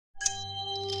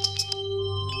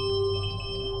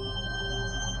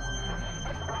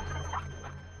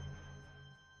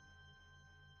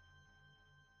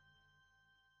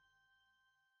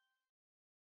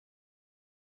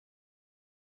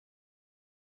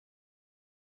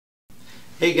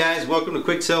Hey guys, welcome to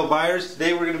Quick Sell Buyers.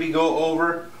 Today we're going to go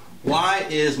over why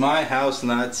is my house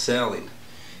not selling.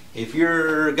 If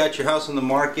you're got your house on the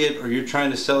market or you're trying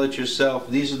to sell it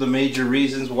yourself, these are the major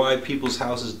reasons why people's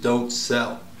houses don't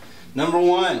sell. Number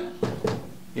one,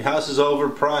 your house is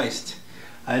overpriced.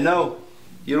 I know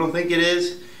you don't think it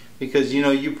is because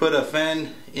you put a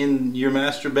fan in your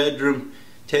master bedroom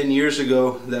 10 years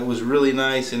ago that was really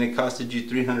nice and it costed you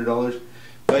 $300,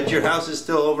 but your house is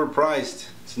still overpriced.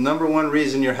 It's the number one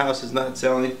reason your house is not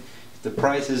selling. The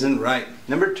price isn't right.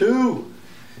 Number two,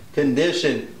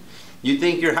 condition. You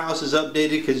think your house is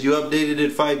updated because you updated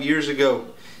it 5 years ago,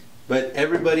 but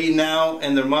everybody now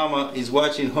and their mama is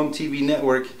watching Home TV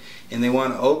Network and they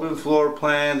want an open floor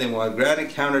plan, they want granite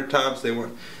countertops, they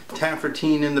want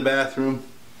taffretine in the bathroom.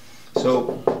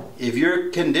 So if your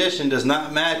condition does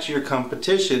not match your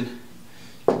competition,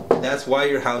 that's why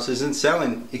your house isn't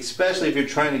selling, especially if you're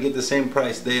trying to get the same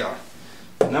price they are.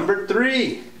 Number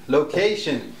three,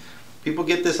 location. People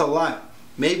get this a lot.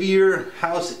 Maybe your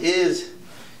house is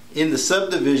in the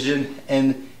subdivision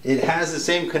and it has the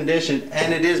same condition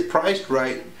and it is priced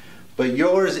right, but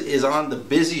yours is on the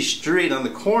busy street on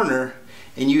the corner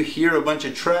and you hear a bunch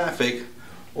of traffic,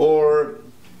 or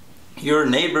your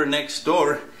neighbor next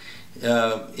door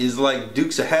is like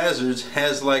Dukes of Hazzards,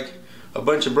 has like a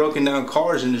bunch of broken down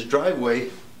cars in his driveway.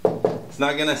 It's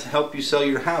not going to help you sell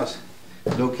your house.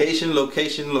 Location,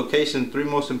 location, location. Three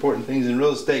most important things in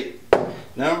real estate.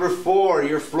 Number four,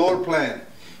 your floor plan.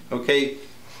 Okay,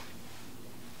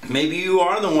 maybe you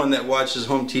are the one that watches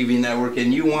Home TV Network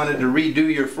and you wanted to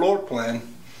redo your floor plan,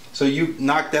 so you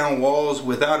knocked down walls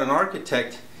without an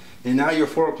architect and now your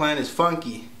floor plan is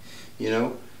funky.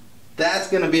 That's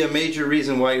going to be a major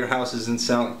reason why your house isn't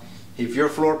selling. If your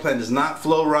floor plan does not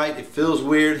flow right, it feels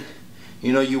weird,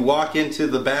 you walk into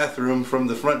the bathroom from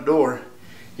the front door,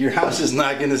 your house is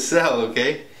not going to sell,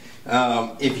 okay?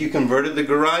 If you converted the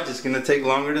garage, it's going to take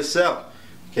longer to sell.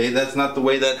 Okay, that's not the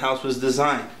way that house was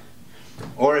designed.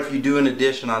 Or if you do an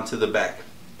addition onto the back.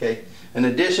 Okay, an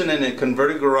addition and a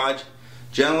converted garage,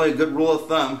 generally a good rule of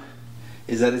thumb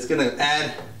is that it's going to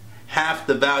add half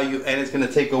the value and it's going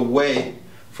to take away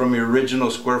from your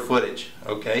original square footage,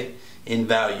 okay, in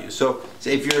value. So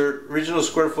if your original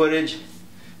square footage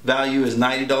value is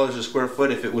 $90 a square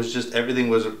foot, if it was just everything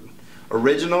was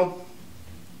original,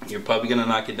 you're probably going to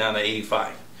knock it down to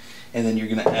 85, and then you're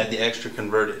going to add the extra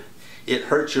converted. It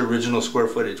hurts your original square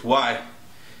footage. Why?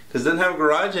 Because it doesn't have a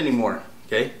garage anymore.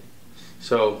 Okay,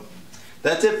 so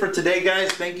that's it for today,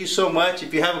 guys. Thank you so much.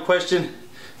 If you have a question,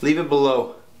 leave it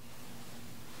below.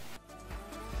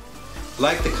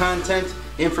 Like the content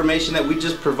information that we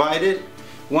just provided?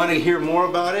 Want to hear more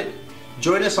about it?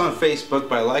 Join us on Facebook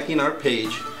by liking our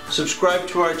page. Subscribe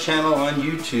to our channel on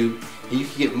YouTube and you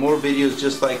can get more videos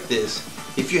just like this.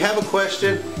 If you have a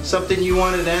question, something you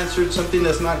wanted answered, something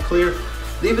that's not clear,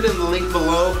 leave it in the link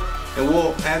below and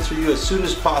we'll answer you as soon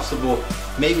as possible,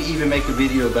 maybe even make a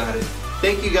video about it.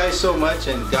 Thank you guys so much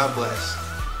and God bless.